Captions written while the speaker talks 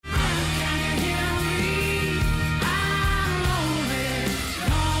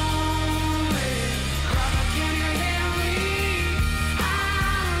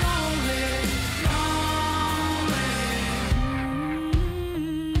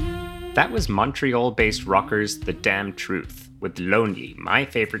That was Montreal-based rockers The Damn Truth, with Lonely, my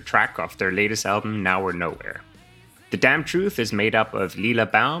favorite track off their latest album, Now or Nowhere. The Damn Truth is made up of Lila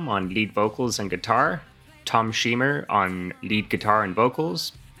Baum on lead vocals and guitar, Tom Schiemer on lead guitar and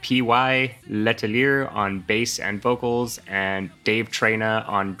vocals, P.Y. Letelier on bass and vocals, and Dave Traina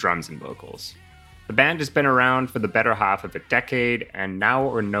on drums and vocals. The band has been around for the better half of a decade, and Now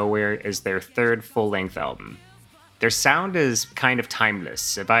or Nowhere is their third full-length album. Their sound is kind of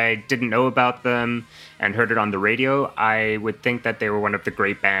timeless. If I didn't know about them and heard it on the radio, I would think that they were one of the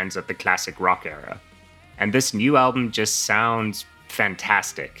great bands of the classic rock era. And this new album just sounds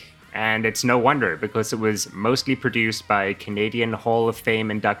fantastic. And it's no wonder, because it was mostly produced by Canadian Hall of Fame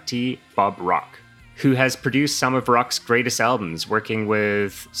inductee Bob Rock, who has produced some of rock's greatest albums, working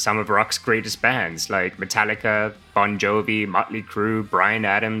with some of rock's greatest bands like Metallica, Bon Jovi, Motley Crue, Bryan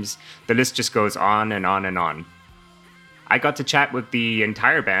Adams. The list just goes on and on and on. I got to chat with the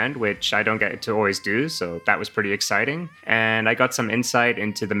entire band, which I don't get to always do, so that was pretty exciting. And I got some insight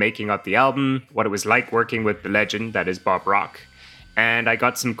into the making of the album, what it was like working with the legend that is Bob Rock. And I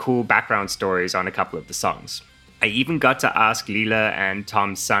got some cool background stories on a couple of the songs. I even got to ask Lila and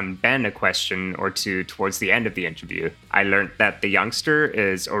Tom's son Ben a question or two towards the end of the interview. I learned that the youngster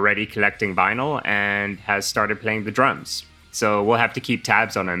is already collecting vinyl and has started playing the drums. So we'll have to keep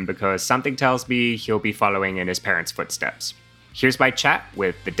tabs on him, because something tells me he'll be following in his parents' footsteps. Here's my chat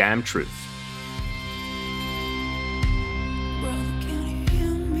with The Damn Truth.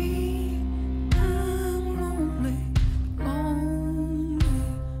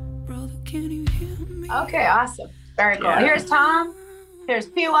 Okay, awesome. Very cool. Yeah. Here's Tom. Here's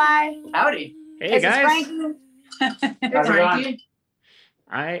PY. Howdy. Hey, this guys. Frankie. How's it going?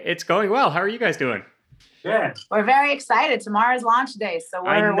 It's going well. How are you guys doing? Good. We're very excited. Tomorrow's launch day, so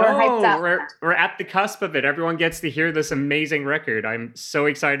we're hyped up. We're at the cusp of it. Everyone gets to hear this amazing record. I'm so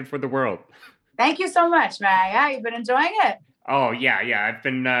excited for the world. Thank you so much, man. Yeah, you've been enjoying it. Oh yeah. I've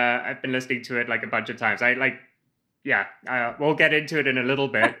been listening to it like a bunch of times. We'll get into it in a little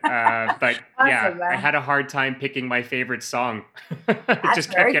bit. But awesome, yeah, man. I had a hard time picking my favorite song. It That's just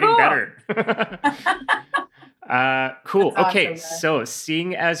kept very getting cool. better. Cool. That's Okay, awesome, so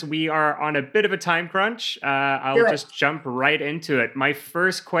seeing as we are on a bit of a time crunch, I'll Do it. just jump right into it. My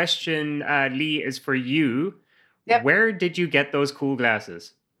first question, Lee, is for you. Yep. Where did you get those cool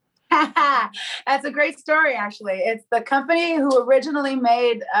glasses? That's a great story, actually. It's the company who originally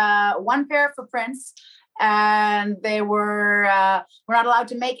made one pair for Prince, and they were not allowed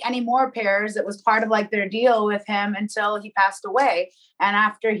to make any more pairs. It was part of like their deal with him until he passed away. And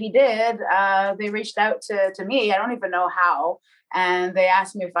after he did, they reached out to me. I don't even know how. And they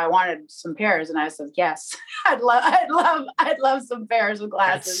asked me if I wanted some pairs, and I said yes. I'd love some pairs of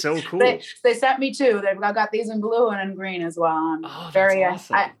glasses. That's so cool. They sent me two. They've got these in blue and in green as well. I'm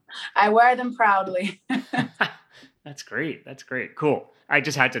that's awesome. I wear them proudly. That's great. Cool. I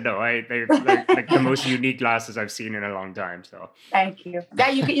just had to know. They're like the most unique glasses I've seen in a long time. So thank you. Yeah,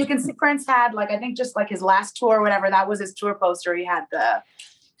 you can see Prince had I think just like his last tour or whatever. That was his tour poster. He had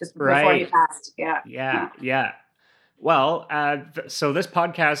just before he passed. Yeah. Well, so this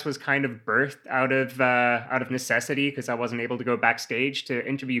podcast was kind of birthed out of necessity, because I wasn't able to go backstage to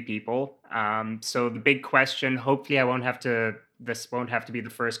interview people. So the big question, hopefully this won't have to be the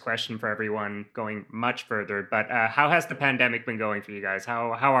first question for everyone going much further, but how has the pandemic been going for you guys?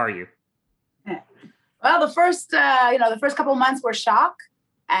 How are you? Well, the first couple of months were shock.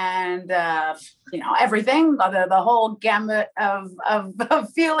 And, everything, the whole gamut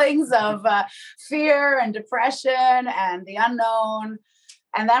of feelings of fear and depression and the unknown.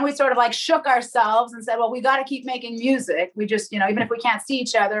 And then we sort of like shook ourselves and said, well, we got to keep making music. We just, even if we can't see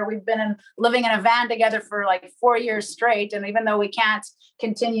each other, we've been living in a van together for like 4 years straight. And even though we can't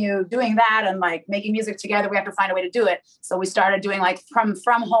continue doing that and like making music together, we have to find a way to do it. So we started doing like from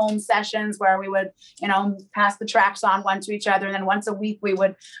home sessions where we would, pass the tracks on one to each other. And then once a week we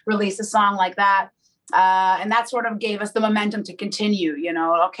would release a song like that. And that sort of gave us the momentum to continue,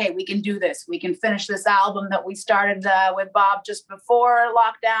 okay, we can do this. We can finish this album that we started with Bob just before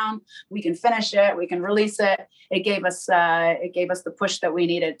lockdown. We can finish it. We can release it. It gave us the push that we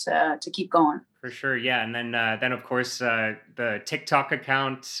needed to keep going. For sure. Yeah. And then of course, the TikTok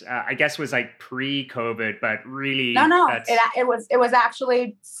account, I guess was like pre-COVID, but really. No, it was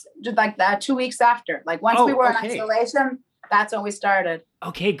actually just like 2 weeks after, like once we were in isolation. That's when we started.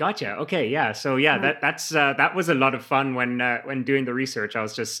 Okay, gotcha. Okay, yeah. So yeah, that was a lot of fun when doing the research. I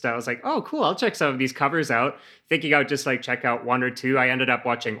was like, oh, cool. I'll check some of these covers out. Thinking I'd just like check out one or two. I ended up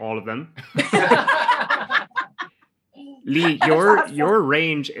watching all of them. Lee, your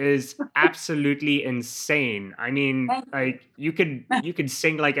range is absolutely insane. I mean, like you could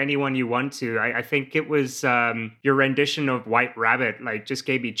sing like anyone you want to. I think it was your rendition of White Rabbit like just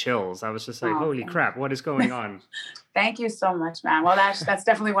gave me chills. I was just like, holy crap, what is going on? Thank you so much, man. Well, that's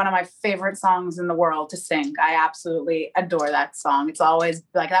definitely one of my favorite songs in the world to sing. I absolutely adore that song. It's always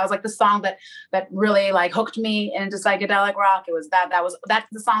like that was like the song that really like hooked me into psychedelic rock. It was that's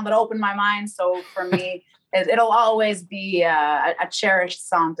the song that opened my mind. So for me, it'll always be a cherished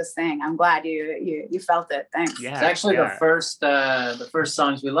song to sing. I'm glad you felt it. Thanks. Yeah, it's actually the first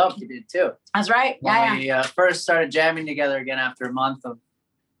songs we loved you did too. That's right. When we first started jamming together again after a month of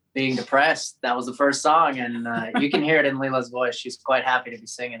being depressed, that was the first song, and you can hear it in Leela's voice. She's quite happy to be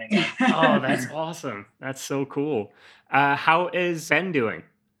singing again. Oh, that's awesome. That's so cool. How is Ben doing?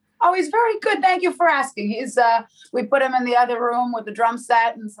 Oh, he's very good. Thank you for asking. He's we put him in the other room with the drum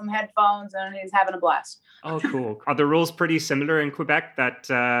set and some headphones, and he's having a blast. Oh, cool. Are the rules pretty similar in Quebec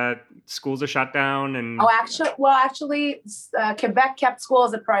that schools are shut down? And actually, Quebec kept school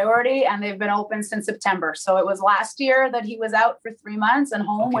as a priority, and they've been open since September. So it was last year that he was out for 3 months and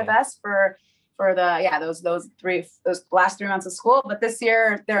home with us for those last 3 months of school. But this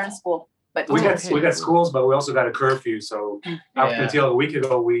year they're in school. But we got schools, but we also got a curfew. So up until a week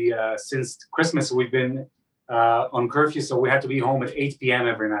ago, we since Christmas we've been on curfew, so we had to be home at 8 p.m.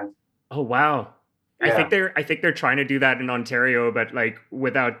 every night. Oh wow! Yeah. I think they're trying to do that in Ontario, but like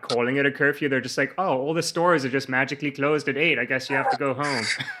without calling it a curfew, they're just like, oh, all the stores are just magically closed at 8. I guess you have to go home.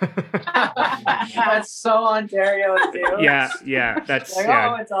 That's so Ontario too. Yeah. That's like,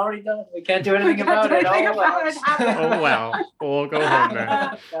 oh, it's already done. We can't do anything about it. Oh well, we'll go home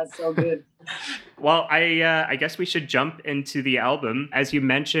then. That's so good. Well, I guess we should jump into the album. As you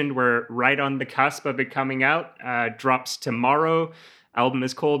mentioned, we're right on the cusp of it coming out. Drops tomorrow. Album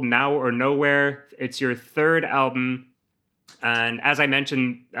is called Now or Nowhere. It's your third album. And as I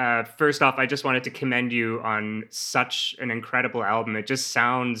mentioned, first off, I just wanted to commend you on such an incredible album. It's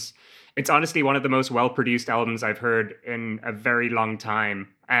honestly one of the most well-produced albums I've heard in a very long time.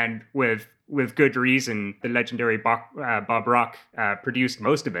 And with good reason, the legendary Bob Rock produced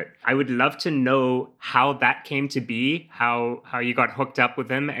most of it. I would love to know how that came to be, how you got hooked up with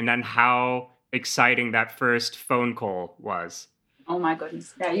him, and then how exciting that first phone call was. Oh my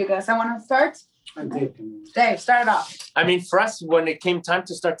goodness. Yeah, you guys, I want to start? Dave, start it off. I mean, for us, when it came time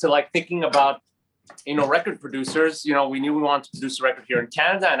to start to like thinking about, record producers, we knew we wanted to produce a record here in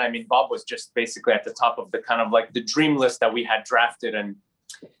Canada. And I mean, Bob was just basically at the top of the kind of like the dream list that we had drafted. And,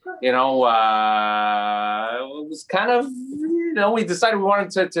 it was kind of, we decided we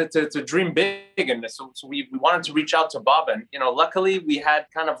wanted to dream big. And so we wanted to reach out to Bob. And, luckily we had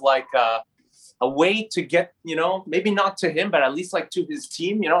kind of like a way to get, maybe not to him, but at least like to his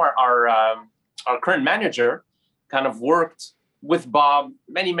team. Our current manager kind of worked with Bob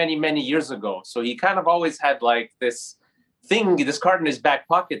many, many, many years ago. So he kind of always had like this card in his back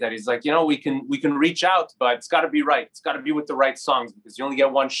pocket that he's like, we can reach out, but it's got to be right. It's got to be with the right songs because you only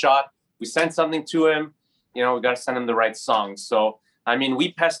get one shot. We send something to him, we got to send him the right songs. So, I mean,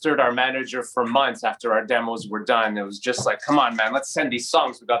 we pestered our manager for months after our demos were done. It was just like, come on, man, let's send these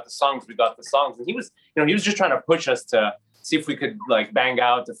songs. We got the songs. And he was, he was just trying to push us to see if we could like bang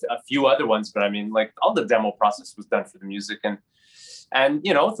out a few other ones. But I mean, like all the demo process was done for the music. And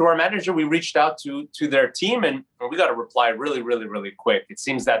through our manager, we reached out to their team and we got a reply really, really, really quick. It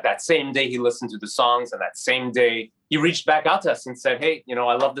seems that same day he listened to the songs and that same day he reached back out to us and said, hey,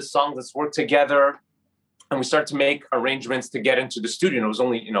 I love this song. Let's work together. And we started to make arrangements to get into the studio. And it was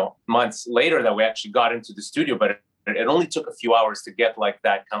only, months later that we actually got into the studio, but it only took a few hours to get like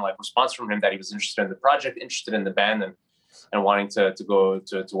that kind of like response from him that he was interested in the project, interested in the band and wanting to go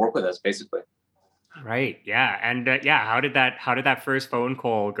to work with us basically. Right. Yeah. And how did that first phone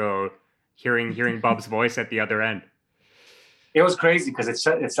call go? Hearing Bob's voice at the other end. It was crazy because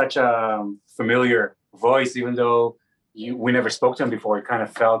it's such a familiar voice, even though we never spoke to him before. It kind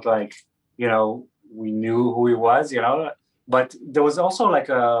of felt like, we knew who he was, but there was also like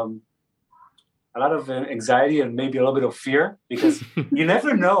a lot of anxiety and maybe a little bit of fear because you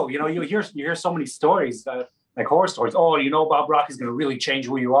never know, you hear so many stories like horror stories. Oh, Bob Rock is going to really change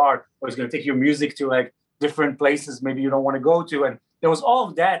who you are, or he's going to take your music to like different places maybe you don't want to go to. And there was all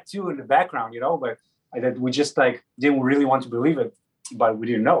of that too in the background, but that we just like didn't really want to believe it, but we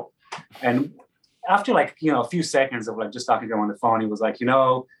didn't know. And after like, a few seconds of like just talking to him on the phone, he was like,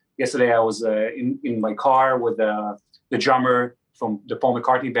 yesterday I was in my car with the drummer from the Paul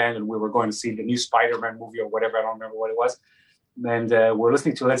McCartney band, and we were going to see the new Spider-Man movie or whatever. I don't remember what it was. And we're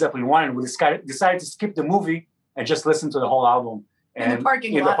listening to Led Zeppelin 1, and we decided to skip the movie and just listen to the whole album. and in the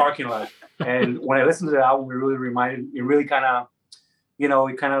parking in lot. the parking lot. And when I listened to the album, it really kind of,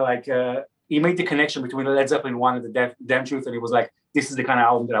 it kind of like, he made the connection between Led Zeppelin 1 and the Damn Truth. And he was like, this is the kind of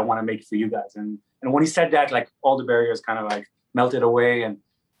album that I want to make for you guys. And when he said that, like all the barriers kind of like melted away, and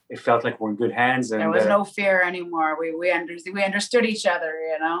it felt like we're in good hands. And there was no fear anymore. We understood each other,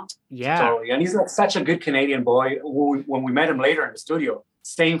 Yeah. Totally. And he's like such a good Canadian boy. When we met him later in the studio,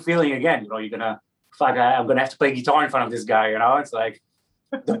 same feeling again. I'm gonna have to play guitar in front of this guy. It's like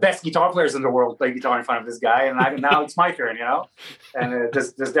the best guitar players in the world play guitar in front of this guy, and now it's my turn. And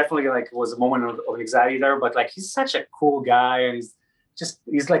there's definitely like was a moment of anxiety there, but like he's such a cool guy, and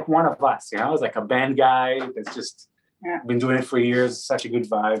he's like one of us. He's like a band guy that's just been doing it for years. Such a good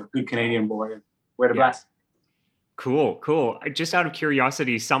vibe, good Canadian boy. We had a blast. Cool. Just out of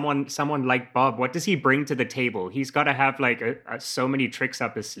curiosity, someone like Bob, what does he bring to the table? He's got to have like so many tricks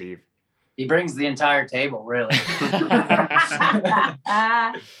up his sleeve. He brings the entire table, really.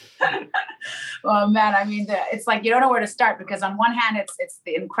 Well, man, I mean, it's like you don't know where to start, because on one hand, it's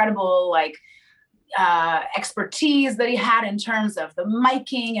the incredible like expertise that he had in terms of the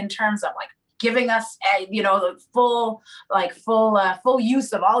miking, in terms of like giving us, the full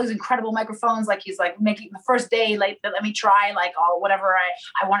use of all these incredible microphones. Like he's like making the first day, like, let me try like all whatever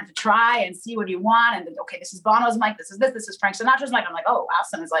I wanted to try and see what you want. And then, okay, this is Bono's mic. This is Frank Sinatra's mic. I'm like, oh,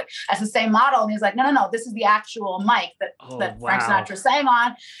 awesome. It's like, that's the same model. And he's like, no, this is the actual mic that Frank Sinatra sang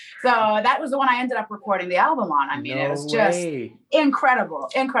on. So that was the one I ended up recording the album on. I mean, it was just incredible.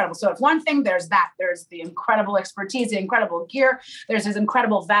 So if one thing, there's the incredible expertise, the incredible gear. There's his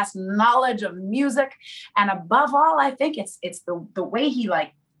incredible vast knowledge of music, and above all, I think it's the way he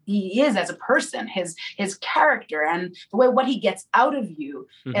is as a person, his character, and the way what he gets out of you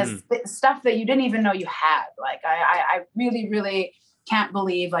is stuff that you didn't even know you had. Like I really, really can't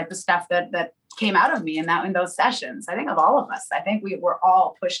believe like the stuff that came out of me in those sessions. I think of all of us. I think we were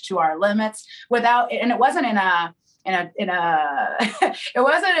all pushed to our limits and it wasn't in a it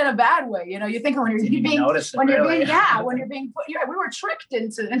wasn't in a bad way. You think when you're being put, we were tricked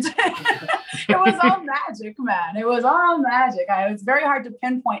into it was all magic, man. It was all magic. It's very hard to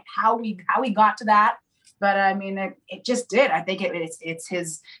pinpoint how we got to that. But I mean, it just did. I think it's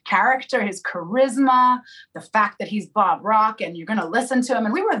his character, his charisma, the fact that he's Bob Rock, and you're going to listen to him.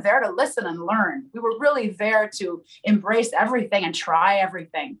 And we were there to listen and learn. We were really there to embrace everything and try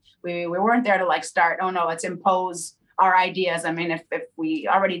everything. We weren't there to like start, oh no, let's impose our ideas. I mean, if we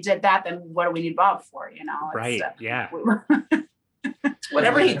already did that, then what do we need Bob for? Right. Yeah.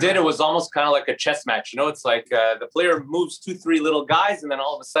 Whatever he did, it was almost kind of like a chess match. It's like the player moves 2-3 little guys, and then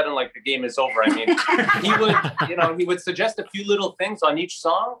all of a sudden, like the game is over. I mean, he would suggest a few little things on each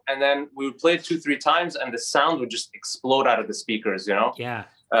song, and then we would play it 2-3 times, and the sound would just explode out of the speakers. Yeah.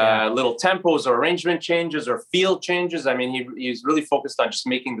 Little tempos or arrangement changes or feel changes. I mean, he's really focused on just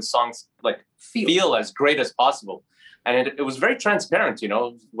making the songs like feel as great as possible. And it was very transparent,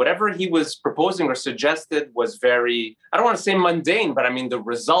 whatever he was proposing or suggested was very, I don't want to say mundane, but I mean, the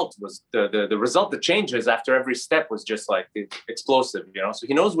result was the result, the changes after every step was just like explosive, so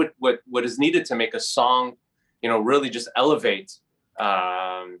he knows what is needed to make a song, really just elevate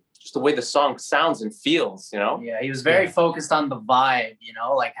just the way the song sounds and feels, Yeah, he was very focused on the vibe,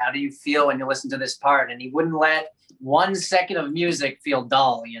 like how do you feel when you listen to this part? And he wouldn't let 1 second of music feel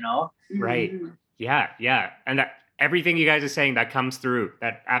dull, Right. Yeah. And everything you guys are saying, that comes through.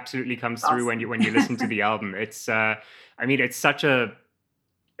 That absolutely comes through when you listen to the album. It's it's such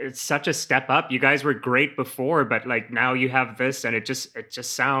a step up. You guys were great before, but like now you have this, and it just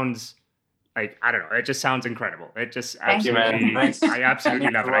sounds like, I don't know, it just sounds incredible. It just absolutely, I absolutely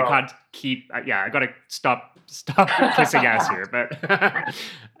love it. I can't keep, I gotta stop kissing ass here. But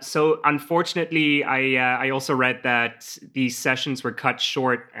so unfortunately, I also read that these sessions were cut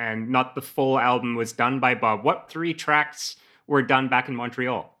short and not the full album was done by Bob. What 3 tracks were done back in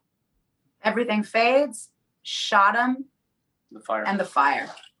Montreal? Everything Fades, Shot 'Em, and The Fire.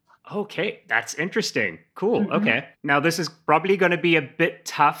 Okay, that's interesting. Cool. Okay. Now, this is probably going to be a bit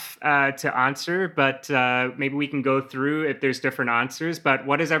tough to answer, but maybe we can go through if there's different answers. But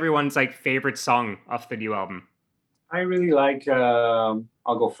what is everyone's like favorite song off the new album? I really like, I'll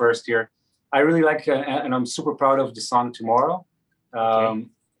go first here. I really like, and I'm super proud of the song Tomorrow. The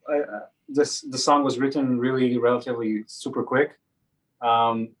song was written really relatively super quick.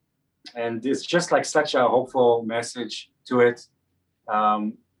 And it's just like such a hopeful message to it.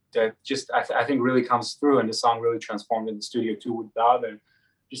 That just I think really comes through, and the song really transformed in the studio too with Bob, and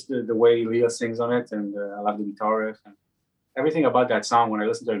just the way Leah sings on it, and I love the guitar riff and everything about that song. When I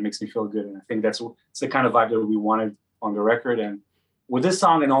listen to it, it makes me feel good, and I think it's the kind of vibe that we wanted on the record. And with this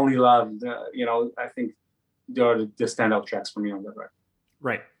song and Only Love, I think the standout tracks for me on that record.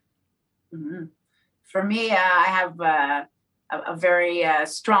 Right. Mm-hmm. For me, I have a very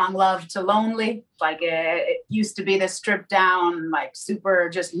strong love to Lonely. Like it used to be this stripped down, like super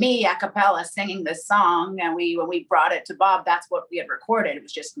just me a cappella singing this song. And when we brought it to Bob, that's what we had recorded. It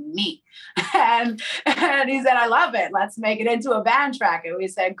was just me. and he said, I love it. Let's make it into a band track. And we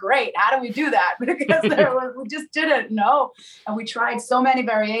said, great. How do we do that? Because we just didn't know. And we tried so many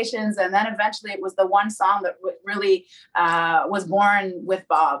variations. And then eventually it was the one song that really was born with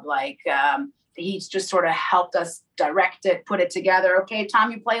Bob. Like, he just sort of helped us direct it, put it together. Okay,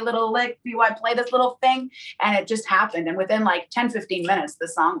 Tom, you play a little lick, I play this little thing. And it just happened. And within like 10, 15 minutes, the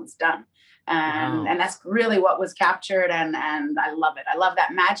song was done. And that's really what was captured. And I love it. I love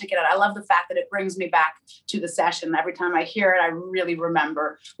that magic in it. I love the fact that it brings me back to the session. Every time I hear it, I really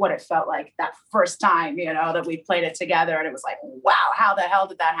remember what it felt like that first time, that we played it together. And it was like, wow, how the hell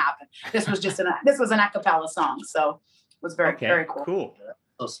did that happen? This was an a cappella song. So it was very, very cool. Cool.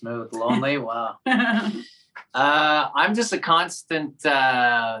 So smooth. Lonely. Wow. I'm just a constant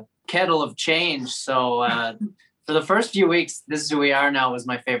kettle of change. So for the first few weeks, This Is Who We Are Now was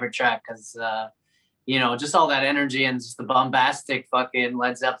my favorite track because, just all that energy and just the bombastic fucking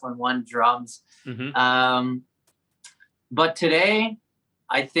Led Zeppelin 1 drums. Mm-hmm. But today,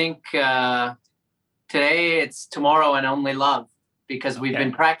 I think today it's Tomorrow and Only Love. Because we've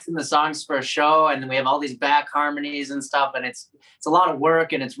been practicing the songs for a show and we have all these back harmonies and stuff. And it's a lot of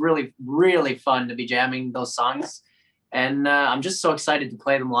work and it's really, really fun to be jamming those songs. And I'm just so excited to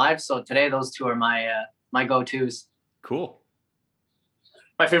play them live. So today, those two are my go-tos. Cool.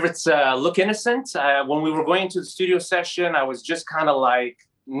 My favorite's Look Innocent. When we were going to the studio session, I was just kind of like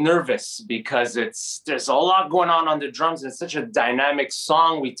nervous because there's a lot going on the drums. It's such a dynamic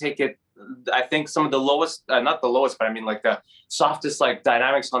song. We take it, I think some of the lowest, not the lowest, but I mean like the softest like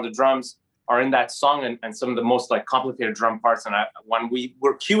dynamics on the drums are in that song and some of the most like complicated drum parts. And when we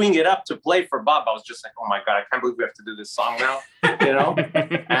were queuing it up to play for Bob, I was just like, oh my God, I can't believe we have to do this song now,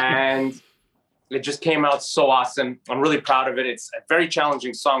 and it just came out so awesome. I'm really proud of it. It's a very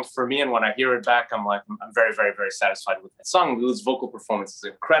challenging song for me. And when I hear it back, I'm very, very, very satisfied with that song. Lila's vocal performance is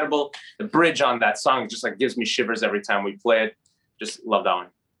incredible. The bridge on that song just like gives me shivers every time we play it. Just love that one.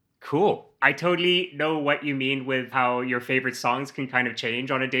 Cool. I totally know what you mean with how your favorite songs can kind of change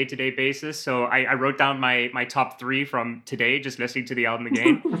on a day-to-day basis. So I wrote down my top 3 from today, just listening to the album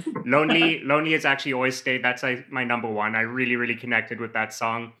again. Lonely has actually always stayed. That's my number 1. I really, really connected with that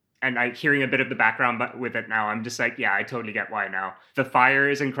song. And hearing a bit of the background with it now, I'm just like, yeah, I totally get why now. The Fire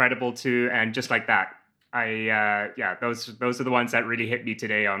is incredible too. And just like that, those are the ones that really hit me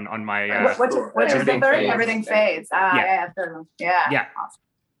today on my... Which is the third? Everything Fades. Third one. Yeah. Awesome.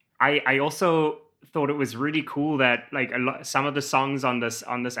 I also thought it was really cool that like some of the songs on this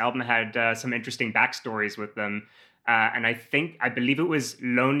album had some interesting backstories with them, and I believe it was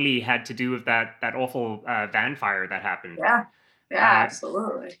Lonely had to do with that awful van fire that happened. Yeah,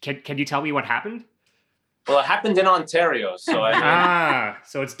 absolutely. Can you tell me what happened? Well, it happened in Ontario, so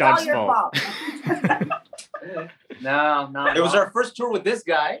so it's Doug's fault. No. It was our first tour with this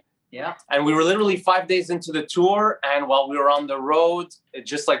guy. Yeah. And we were literally 5 days into the tour. And while we were on the road, it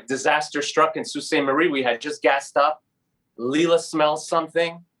just like disaster struck in Sault Ste. Marie. We had just gassed up. Lila smells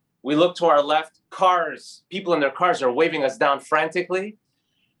something. We look to our left. People in their cars are waving us down frantically.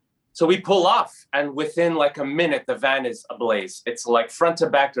 So we pull off. And within like a minute, the van is ablaze. It's like front to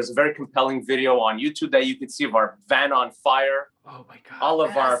back. There's a very compelling video on YouTube that you can see of our van on fire. Oh my God. All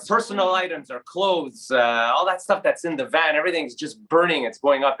of our personal items, our clothes, all that stuff that's in the van, everything's just burning. It's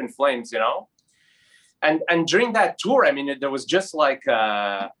going up in flames, And during that tour, I mean, there was just like,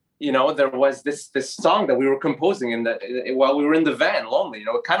 there was this song that we were composing while we were in the van, Lonely.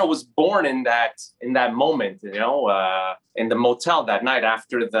 It kind of was born in that moment, in the motel that night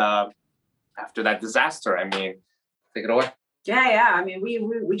after that disaster. I mean, take it away. Yeah. I mean,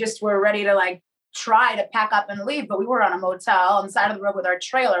 we just were ready to like try to pack up and leave, but we were on a motel on the side of the road with our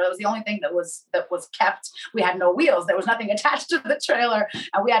trailer. That was the only thing that was kept. We had no wheels. There was nothing attached to the trailer,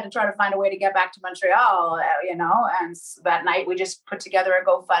 and we had to try to find a way to get back to Montreal. And that night we just put together a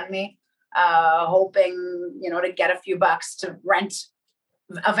GoFundMe, hoping to get a few bucks to rent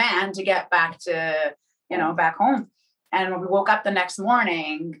a van to get back to back home. And when we woke up the next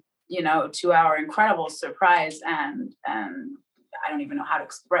morning, to our incredible surprise and I don't even know how to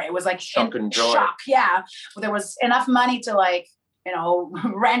explain. It was like shock and joy. Yeah. There was enough money to like,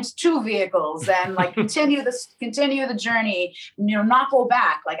 rent 2 vehicles and like continue the journey, not go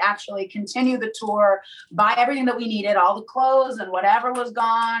back, like actually continue the tour, buy everything that we needed, all the clothes and whatever was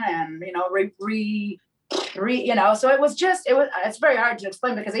gone, and 3, so it's very hard to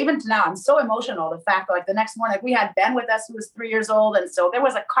explain, because even now I'm so emotional. The fact that, like, the next morning, like, we had Ben with us, who was 3 years old, and so there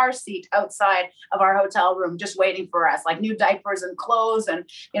was a car seat outside of our hotel room just waiting for us, like new diapers and clothes, and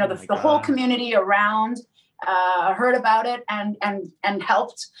the whole community around heard about it and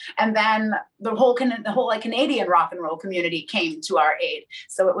helped, and then the whole like Canadian rock and roll community came to our aid.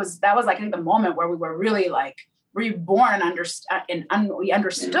 So that was like, I think, the moment where we were really like reborn and we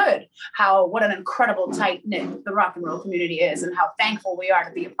understood what an incredible tight knit the rock and roll community is, and how thankful we are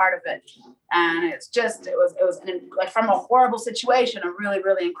to be a part of it. And it was like, from a horrible situation, a really,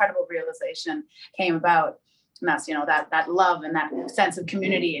 really incredible realization came about. And that's, that love and that sense of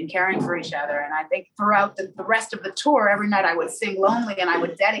community and caring for each other. And I think throughout the rest of the tour, every night I would sing Lonely, and I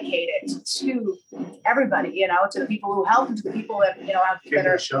would dedicate it to everybody, to the people who helped, and to the people that,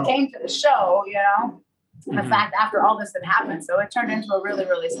 came to the show, Mm-hmm. The fact after all this had happened. So it turned into a really,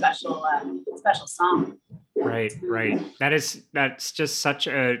 really special song. Right. That's just such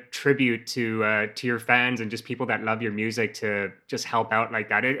a tribute to your fans and just people that love your music, to just help out like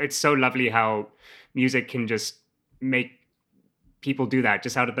that. It's so lovely how music can just make people do that,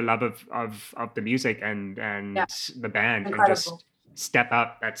 just out of the love of the music and the band. Incredible. And just step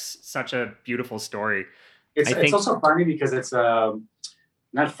up. That's such a beautiful story. It's also funny because it's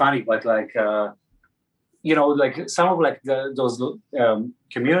not funny, but like like some of like those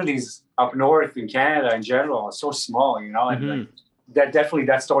communities up north in Canada in general are so small, and like,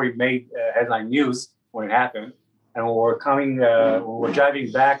 that story made headline news when it happened. And when we're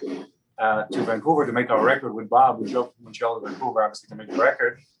driving back to Vancouver to make our record with Bob, we drove from Montreal to Vancouver, obviously, to make the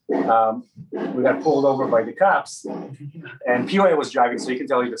record. We got pulled over by the cops, and POA was driving, so he can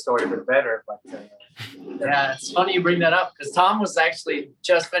tell you the story a bit better. But yeah, it's funny you bring that up, because Tom was actually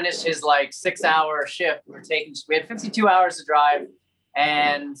just finished his like 6-hour shift. We had 52 hours to drive,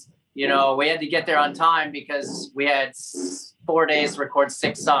 and we had to get there on time because we had 4 days to record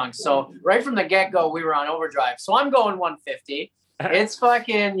 6 songs. So right from the get-go, we were on overdrive. So I'm going 150. It's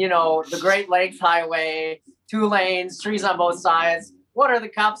fucking, the Great Lakes Highway, 2 lanes, trees on both sides. What are the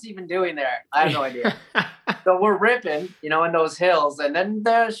cops even doing there? I have no idea. So we're ripping, in those hills. And then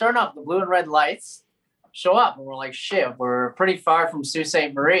sure enough, the blue and red lights show up. And we're like, shit, we're pretty far from Sault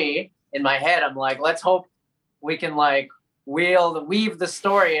Ste. Marie. In my head, I'm like, let's hope we can like weave the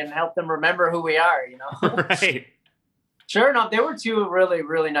story and help them remember who we are, Right. Sure enough, they were 2 really,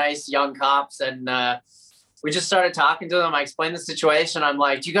 really nice young cops. And we just started talking to them. I explained the situation. I'm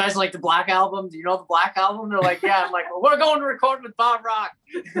like, do you guys like the Black Album? Do you know the Black Album? They're like, yeah. I'm like, well, we're going to record with Bob Rock.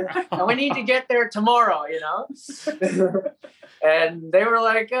 And we need to get there tomorrow, And they were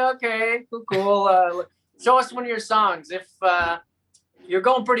like, okay, cool. Show us one of your songs. If you're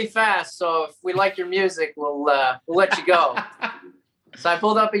going pretty fast, so if we like your music, we'll let you go. So I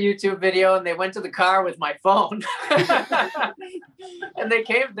pulled up a YouTube video, and they went to the car with my phone. And they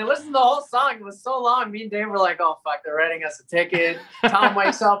listened to the whole song. It was so long. Me and Dave were like, oh, fuck, they're writing us a ticket. Tom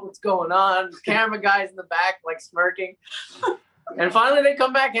wakes up, what's going on? The camera guy's in the back, like, smirking. And finally they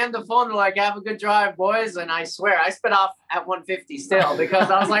come back, hand the phone. They're like, have a good drive, boys. And I swear, I spit off at 150 still, because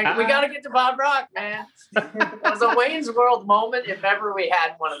I was like, we got to get to Bob Rock, man. It was a Wayne's World moment, if ever we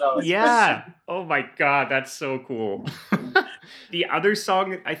had one of those. Yeah. Oh my God, that's so cool. The other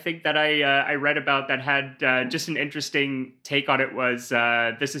song I think that I read about that had just an interesting take on it was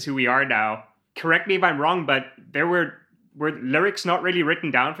This Is Who We Are Now. Correct me if I'm wrong, but there were lyrics not really written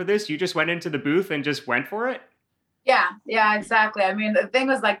down for this? You just went into the booth and just went for it? Yeah, exactly. I mean, the thing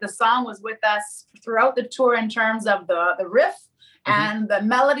was, like, the song was with us throughout the tour in terms of the riff and the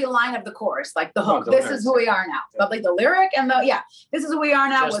melody line of the chorus, like the hook. This is who we are now. But like the lyric and this is who we are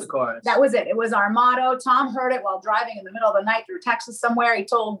now was the chorus. That was it. It was our motto. Tom heard it while driving in the middle of the night through Texas somewhere. He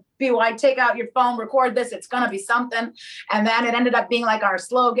told BY, take out your phone, record this. It's going to be something. And then it ended up being like our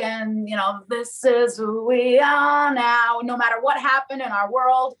slogan, this is who we are now. No matter what happened in our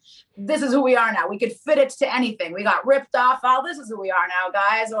world, this is who we are now. We could fit it to anything. We got ripped off. Oh, this is who we are now,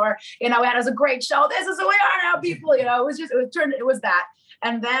 guys. Or, we had a great show. This is who we are now, people. It was that.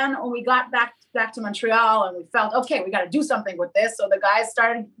 And then when we got back to Montreal and we felt, okay, we got to do something with this. So the guys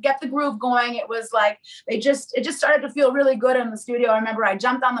started to get the groove going. It was like, it just started to feel really good in the studio. I remember I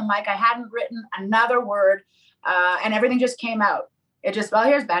jumped on the mic. I hadn't written another word and everything just came out. It just, well,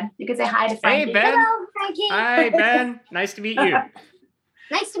 here's Ben. You can say hi to Frankie. Hey, Ben. Hello, Frankie. Hi, Ben. Nice to meet you.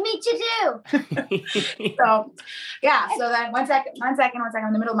 Nice to meet you too. So then one second, I'm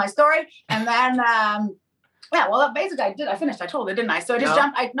in the middle of my story. And then Yeah, well, basically, I finished. I told you, didn't I? So I just No.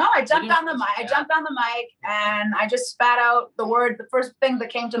 jumped. I jumped on the mic. I jumped on the mic, and I just spat out the first thing that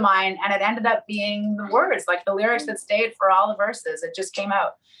came to mind, and it ended up being the words, like the lyrics that stayed for all the verses. It just came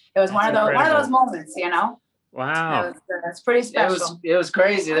out. It was one of those moments, you know. Wow. It's pretty special. It was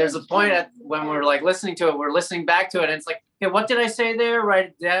crazy. There's a point when we're like listening to it, we're listening back to it, and it's like, okay, what did I say there? Write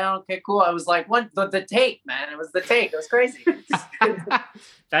it down. Okay, cool. I was like, what? The take, man. It was the take. It was crazy. That's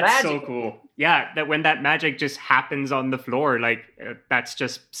Magic. so cool. Yeah, that when that magic just happens on the floor, like that's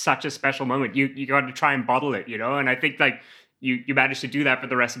just such a special moment. You got to try and bottle it, you know. And I think like you managed to do that for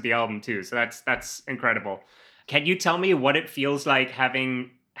the rest of the album too. So that's incredible. Can you tell me what it feels like having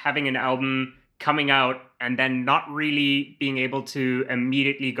an album coming out and then not really being able to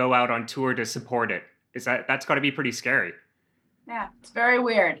immediately go out on tour to support it? That's got to be pretty scary. Yeah, it's very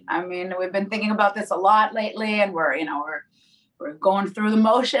weird. I mean, we've been thinking about this a lot lately, and we're going through the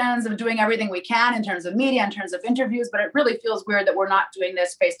motions of doing everything we can in terms of media, in terms of interviews, but it really feels weird that we're not doing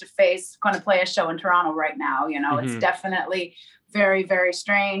this face to face, going to play a show in Toronto right now. You know, It's definitely very, very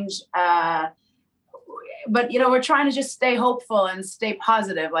strange. But, we're trying to just stay hopeful and stay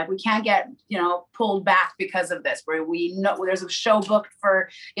positive. Like we can't get, pulled back because of this, where we know there's a show booked for,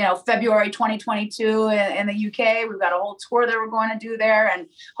 February 2022 in the UK. We've got a whole tour that we're going to do there. And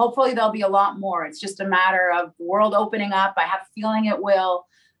hopefully there'll be a lot more. It's just a matter of the world opening up. I have a feeling it will.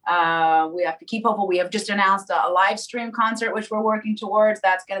 We have to keep hopeful. We have just announced a live stream concert, which we're working towards.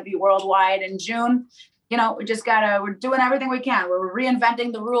 That's going to be worldwide in June. We're doing everything we can. We're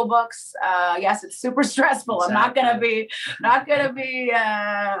reinventing the rule books. Yes, it's super stressful. Exactly. I'm not gonna be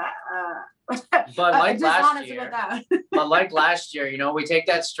But like last year, we take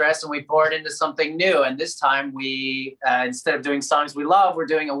that stress and we pour it into something new. And this time we, instead of doing songs we love, we're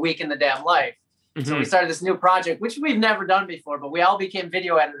doing a week in the damn life. So we started this new project, which we've never done before, but we all became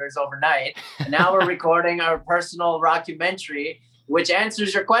video editors overnight. And now we're recording our personal rockumentary, which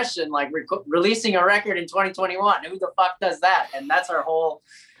answers your question, like releasing a record in 2021. Who the fuck does that? And that's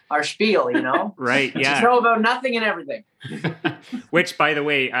our spiel, Right, yeah. To know about nothing and everything. Which, by the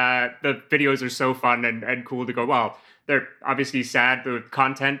way, the videos are so fun and cool to go, well, they're obviously sad with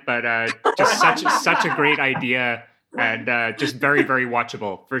content, but just such a great idea and just very, very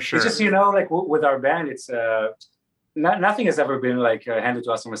watchable, for sure. It's just, like with our band, it's... nothing has ever been like handed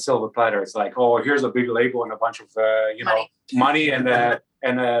to us on a silver platter. It's like, oh, here's a big label and a bunch of money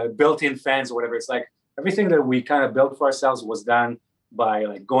and built-in fans or whatever. It's like everything that we kind of built for ourselves was done by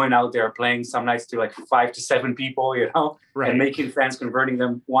like going out there, playing some nights to like 5 to 7 people, right. And making fans, converting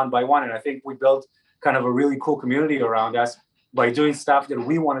them one by one. And I think we built kind of a really cool community around us by doing stuff that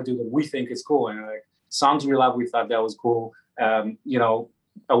we want to do that we think is cool. And like songs we love, we thought that was cool.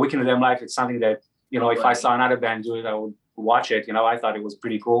 A Week in the Damn Life, it's something that, if I saw another band do it, I would watch it. I thought it was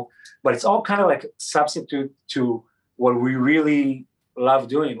pretty cool. But it's all kind of like substitute to what we really love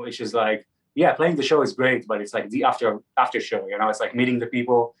doing, which is like, yeah, playing the show is great, but it's like the after show. It's like meeting the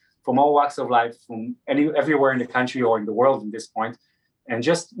people from all walks of life, from everywhere in the country or in the world at this point, and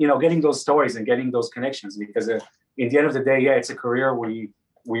just getting those stories and getting those connections. Because in the end of the day, yeah, it's a career. We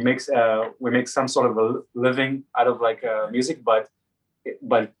make some sort of a living out of like music, but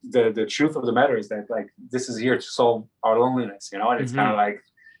the truth of the matter is that like this is here to solve our loneliness, and it's kind of like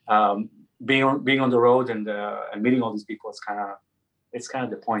being on the road and meeting all these people. It's kind of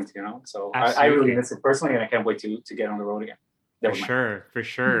the point, So I really miss it personally, and I can't wait to get on the road again. For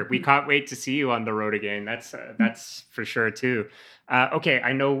sure. We can't wait to see you on the road again. That's for sure too. Okay,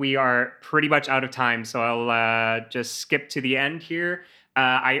 I know we are pretty much out of time, so I'll just skip to the end here.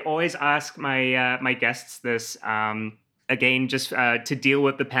 I always ask my guests this. Again, just to deal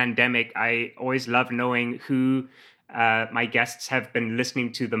with the pandemic, I always love knowing who my guests have been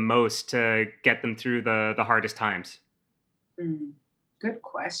listening to the most to get them through the hardest times. Good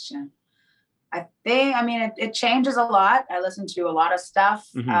question. I think, it changes a lot. I listen to a lot of stuff.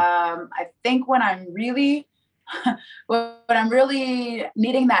 I think when I'm really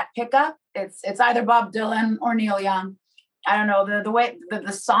needing that pickup, it's either Bob Dylan or Neil Young. I don't know, the way the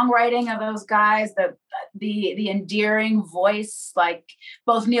songwriting of those guys, the endearing voice, like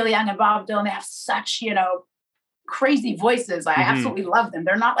both Neil Young and Bob Dylan, they have such, crazy voices. I absolutely love them.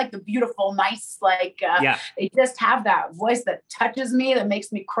 They're not like the beautiful, nice, they just have that voice that touches me, that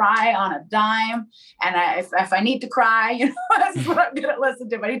makes me cry on a dime. And if I need to cry, this is what I'm going to listen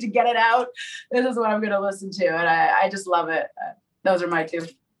to. If I need to get it out, this is what I'm going to listen to. And I just love it. Those are my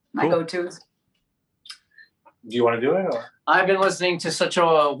go-tos. Do you want to do it? Or? I've been listening to such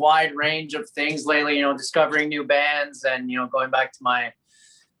a wide range of things lately, discovering new bands and, going back to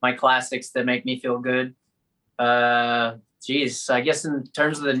my classics that make me feel good. Geez, I guess in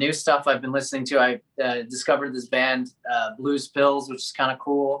terms of the new stuff I've been listening to, I discovered this band, Blues Pills, which is kind of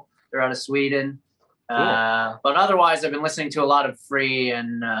cool. They're out of Sweden. Cool. But otherwise, I've been listening to a lot of Free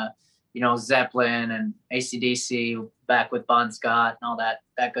and, Zeppelin and AC/DC, back with Bon Scott and all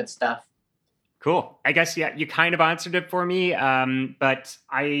that good stuff. Cool. I guess, yeah, you kind of answered it for me. But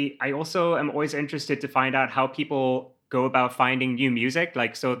I also am always interested to find out how people go about finding new music,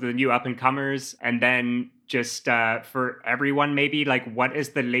 like, so the new up and comers, and then just for everyone, maybe, like, what is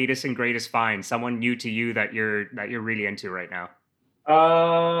the latest and greatest find? Someone new to you that you're really into right now?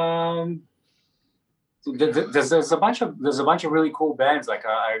 There's a bunch of really cool bands. Like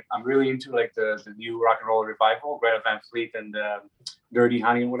I'm really into like the new rock and roll revival, Greta Van Fleet and Dirty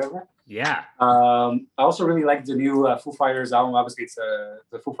Honey and whatever. Yeah. I also really like the new Foo Fighters album. Obviously, it's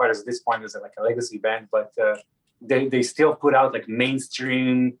the Foo Fighters at this point is like a legacy band, but they still put out like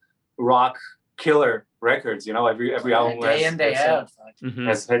mainstream rock killer records. You know, every album Day in, day out.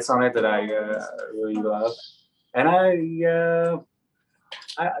 has hits on it that I really love, and I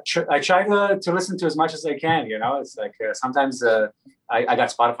try to listen to as much as I can. You know, it's like sometimes I got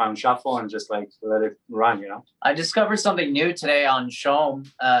Spotify on shuffle and just like let it run. You know, I discovered something new today on Shom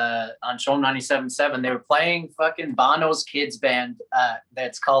 97.7. They were playing fucking Bono's kids band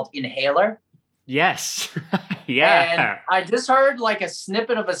that's called Inhaler. Yes. Yeah. And I just heard like a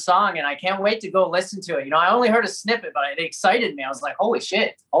snippet of a song, and I can't wait to go listen to it. You know, I only heard a snippet, but it excited me. I was like, holy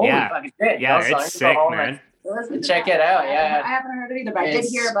shit. Holy fucking shit. Yeah, you know? it's sick, man. Check it out. Yeah. I haven't heard it either, but I did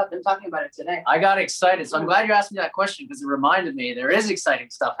hear about them talking about it today. I got excited. So I'm glad you asked me that question, because it reminded me there is exciting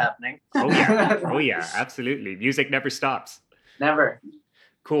stuff happening. Oh, yeah. Oh, yeah. Absolutely. Music never stops. Never.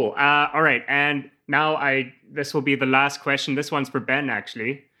 Cool. All right. And now this will be the last question. This one's for Ben,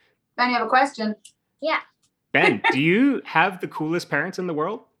 actually. Ben, you have a question? Yeah. Ben, do you have the coolest parents in the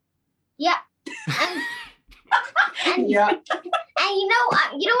world? Yeah. And Yeah. And you know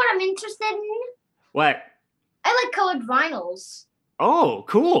what I'm interested in? What? I like colored vinyls. Oh,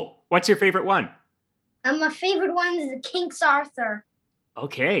 cool. What's your favorite one? My favorite one is the Kinks Arthur.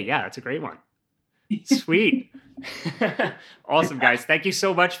 Okay. Yeah, that's a great one. Sweet. Awesome, guys. Thank you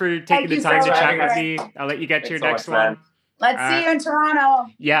so much for taking the you time so to chat much. with me. I'll let you get to your Thanks so next much, one. man. Let's see you in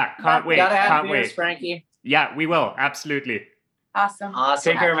Toronto. Yeah, can't wait. Gotta have Can't beers, wait. Frankie. Yeah, we will. Absolutely. Awesome.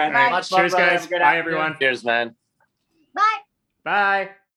 Awesome. Take care, man. Bye. Much love, Cheers, brother. guys. Have a good Bye, afternoon. everyone. Cheers, man. Bye. Bye.